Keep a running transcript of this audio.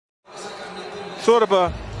sort of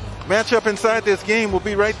a matchup inside this game will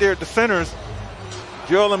be right there at the centers.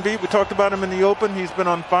 Joel Embiid, we talked about him in the open. He's been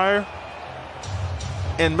on fire.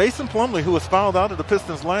 And Mason Plumlee, who was fouled out of the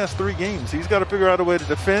Pistons' last 3 games. He's got to figure out a way to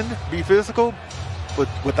defend, be physical, but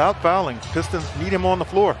without fouling. Pistons need him on the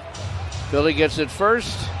floor. Philly gets it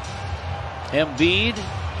first. Embiid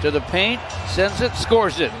to the paint, sends it,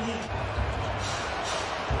 scores it.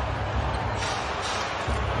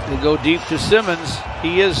 They go deep to Simmons.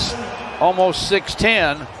 He is almost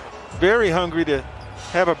 6'10". Very hungry to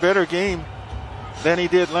have a better game than he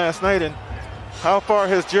did last night. And how far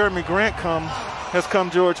has Jeremy Grant come,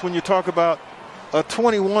 George, when you talk about a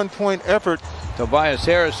 21-point effort? Tobias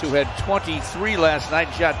Harris, who had 23 last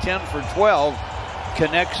night, shot 10 for 12,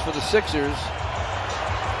 connects for the Sixers.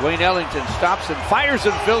 Wayne Ellington stops and fires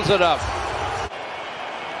and fills it up.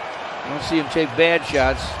 You don't see him take bad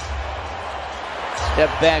shots. Step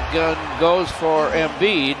back gun goes for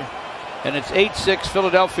Embiid, and it's 8-6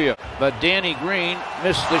 Philadelphia. But Danny Green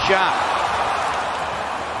missed the shot.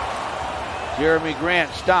 Jeremy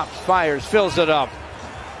Grant stops, fires, fills it up.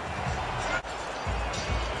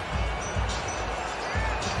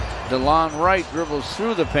 DeLon Wright dribbles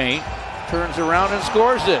through the paint, turns around and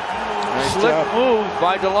scores it. Nice Slick job. Move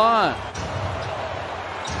by DeLon.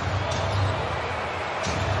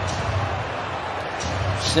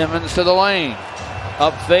 Simmons to the lane.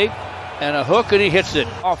 Up fake and a hook, and he hits it.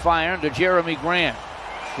 Off iron to Jeremy Grant.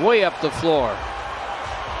 Way up the floor.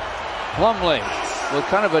 Plumlee with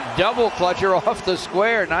kind of a double clutcher off the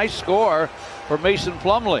square. Nice score for Mason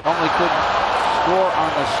Plumlee. Plumlee couldn't score on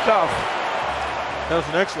the stuff. That was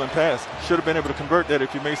an excellent pass. Should have been able to convert that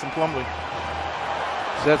if you're Mason Plumlee.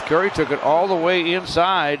 Seth Curry took it all the way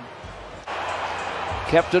inside.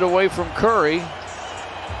 Kept it away from Curry.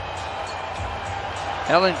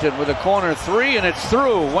 Ellington with a corner 3, and it's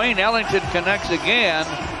through. Wayne Ellington connects again.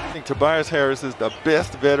 I think Tobias Harris is the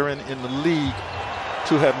best veteran in the league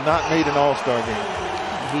to have not made an all-star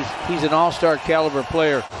game. He's an all-star caliber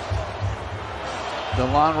player.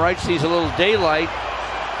 DeLon Wright sees a little daylight,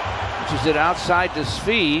 which is it outside to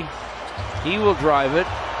Svi. He will drive it.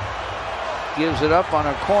 Gives it up on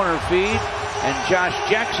a corner feed, and Josh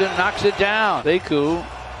Jackson knocks it down. Sekou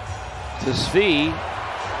to Svi.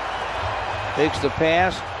 Takes the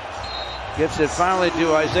pass. Gets it finally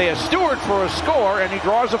to Isaiah Stewart for a score, and he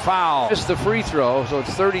draws a foul. Missed the free throw, so it's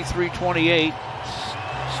 33-28.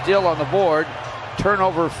 Still on the board.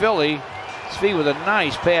 Turnover Philly. Svi with a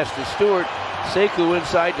nice pass to Stewart. Sekou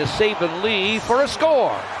inside to Saban Lee for a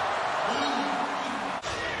score.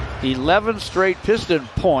 11 straight Piston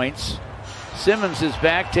points. Simmons is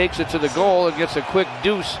back, takes it to the goal, and gets a quick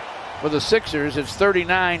deuce for the Sixers. It's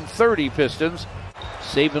 39-30 Pistons.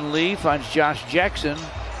 Saban Lee finds Josh Jackson.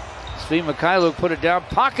 Svi Mykhailiuk put it down.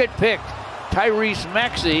 Pocket pick. Tyrese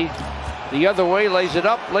Maxey the other way, lays it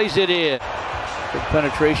up, lays it in. Good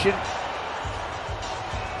penetration.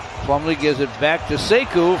 Plumlee gives it back to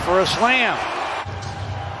Sekou for a slam.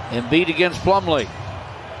 Embiid against Plumlee.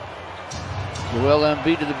 Joel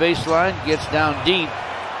Embiid to the baseline, gets down deep.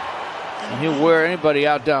 And he'll wear anybody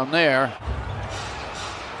out down there.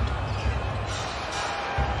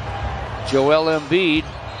 Joel Embiid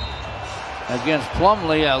against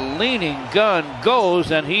Plumlee. A leaning gun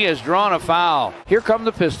goes, and he has drawn a foul. Here come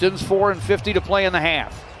the Pistons, 4:50 to play in the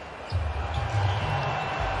half.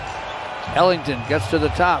 Ellington gets to the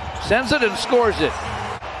top, sends it and scores it.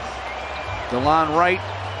 DeLon Wright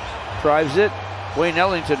drives it. Wayne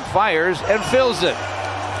Ellington fires and fills it.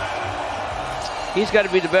 He's got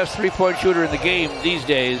to be the best three-point shooter in the game these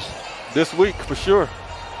days. This week, for sure.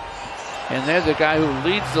 And there's a guy who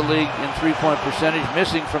leads the league in three-point percentage,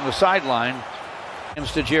 missing from the sideline.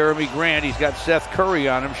 Comes to Jeremy Grant. He's got Seth Curry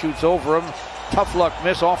on him, shoots over him. Tough luck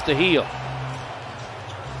miss off the heel.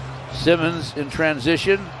 Simmons in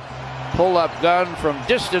transition. Pull-up gun from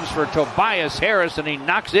distance for Tobias Harris, and he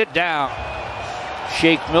knocks it down.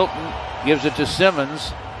 Shake Milton gives it to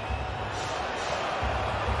Simmons.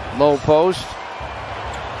 Low post.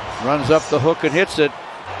 Runs up the hook and hits it.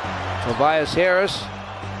 Tobias Harris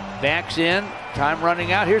backs in. Time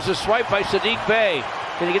running out. Here's a swipe by Saddiq Bey.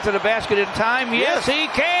 Can he get to the basket in time? Yes, he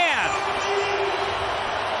can!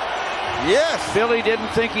 Yes! Philly didn't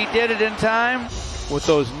think he did it in time. With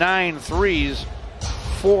those 9 threes,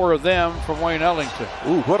 4 of them from Wayne Ellington.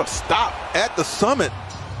 Ooh, what a stop at the summit.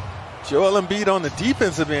 Joel Embiid on the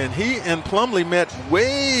defensive end. He and Plumlee met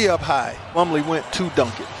way up high. Plumlee went to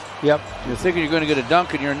dunk it. Yep, you're thinking you're going to get a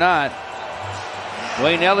dunk and you're not.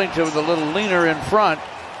 Wayne Ellington with a little leaner in front.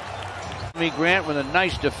 Jeremy Grant with a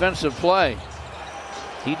nice defensive play.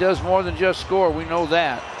 He does more than just score, we know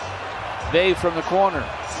that. Bey from the corner.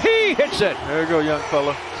 He hits it. There you go, young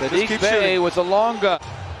fella. Sadiq Bey with the long gun.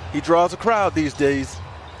 He draws a crowd these days,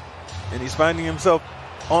 and he's finding himself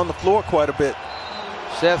on the floor quite a bit.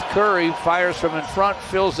 Seth Curry fires from in front,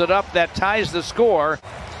 fills it up. That ties the score.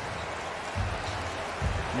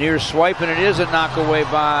 Near swipe, and it is a knockaway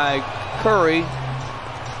by Curry.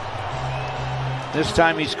 This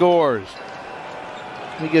time he scores.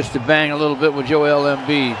 He gets to bang a little bit with Joel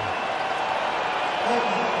Embiid.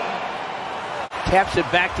 Taps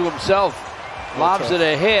it back to himself. Lobs it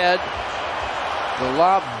ahead. The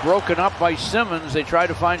lob broken up by Simmons. They try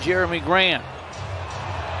to find Jeremy Grant.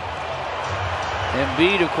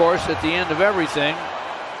 Embiid, of course, at the end of everything,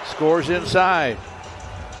 scores inside.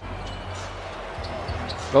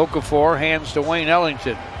 Okafor hands to Wayne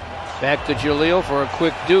Ellington. Back to Jaleel for a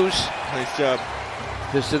quick deuce. Nice job.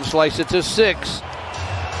 Pistons slice it to 6.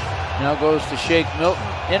 Now goes to Shake Milton.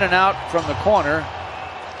 In and out from the corner.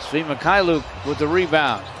 Svi Mikhailuk with the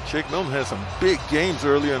rebound. Shake Milton had some big games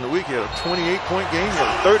earlier in the week. He had a 28-point game, he had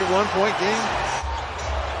a 31-point game.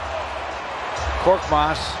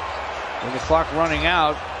 Korkmaz, with the clock running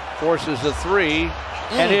out, forces a 3,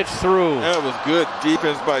 and it's through. That was good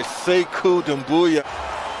defense by Sekou Doumbouya.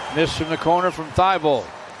 Miss from the corner from Thibault.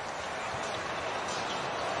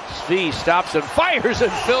 Svi stops and fires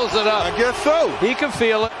and fills it up. I guess so. He can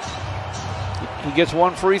feel it. He gets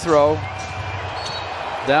one free throw.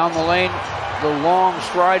 Down the lane, the long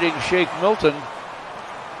striding Shake Milton.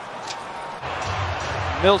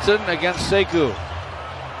 Milton against Sekou.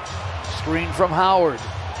 Screen from Howard.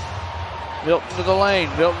 Milton to the lane,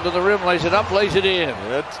 Milton to the rim, lays it up, lays it in.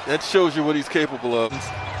 That shows you what he's capable of.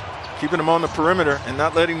 Keeping him on the perimeter and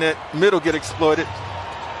not letting that middle get exploited.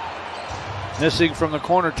 Missing from the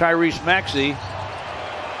corner, Tyrese Maxey.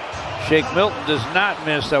 Shake Milton does not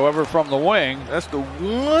miss, however, from the wing. That's the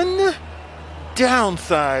one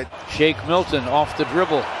downside. Shake Milton off the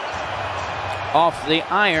dribble. Off the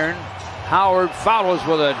iron. Howard follows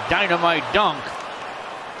with a dynamite dunk.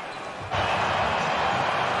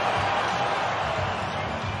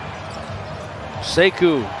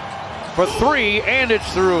 Sekou for 3, and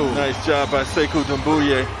it's through. Nice job by Sekou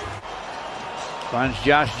Doumbouya. Finds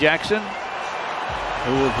Josh Jackson,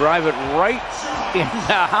 who will drive it right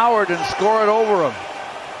into Howard and score it over him.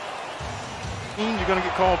 You're going to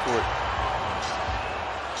get called for it.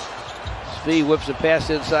 Svi whips a pass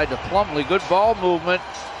inside to Plumlee. Good ball movement.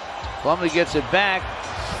 Plumlee gets it back.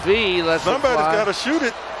 Svi lets Somebody's it fly. got to shoot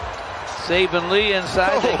it. Saban Lee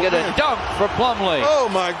inside. They get a dunk for Plumlee. Oh,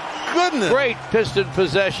 my goodness. Great Piston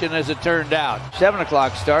possession as it turned out. 7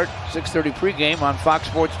 o'clock start. 6:30 pregame on Fox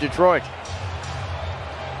Sports Detroit.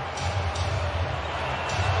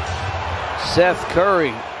 Seth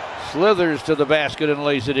Curry slithers to the basket and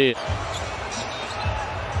lays it in.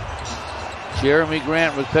 Jeremy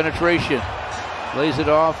Grant with penetration. Lays it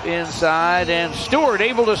off inside, and Stewart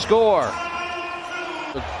able to score.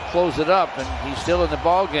 Close it up, and he's still in the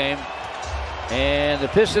ball game. And the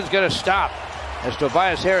Pistons going to stop as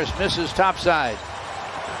Tobias Harris misses topside.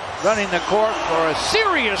 Running the court for a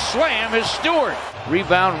serious slam is Stewart.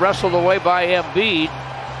 Rebound wrestled away by Embiid.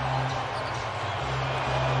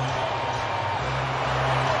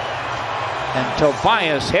 And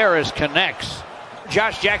Tobias Harris connects.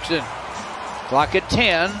 Josh Jackson. Clock at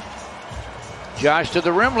 10. Josh to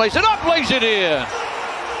the rim, lays it up, lays it in.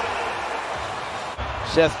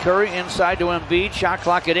 Seth Curry inside to Embiid. Shot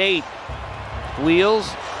clock at 8. Wheels,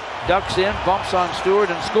 ducks in, bumps on Stewart,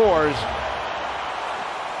 and scores.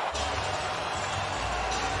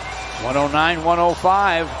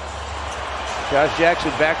 109-105. Josh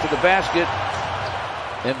Jackson back to the basket.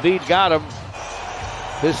 Embiid got him.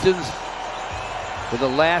 Pistons with the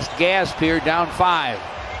last gasp here, down 5.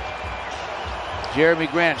 Jeremy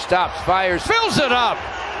Grant stops, fires, fills it up.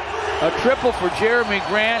 A triple for Jeremy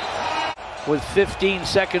Grant with 15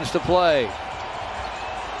 seconds to play.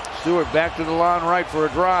 Stewart back to the line right for a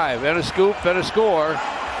drive, and a scoop, and a score.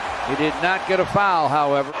 He did not get a foul,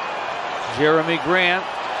 however. Jeremy Grant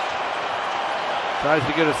tries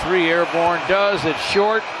to get a 3, airborne, does. It's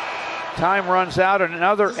short. Time runs out, and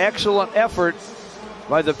another excellent effort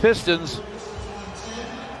by the Pistons.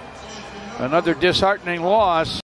 Another disheartening loss.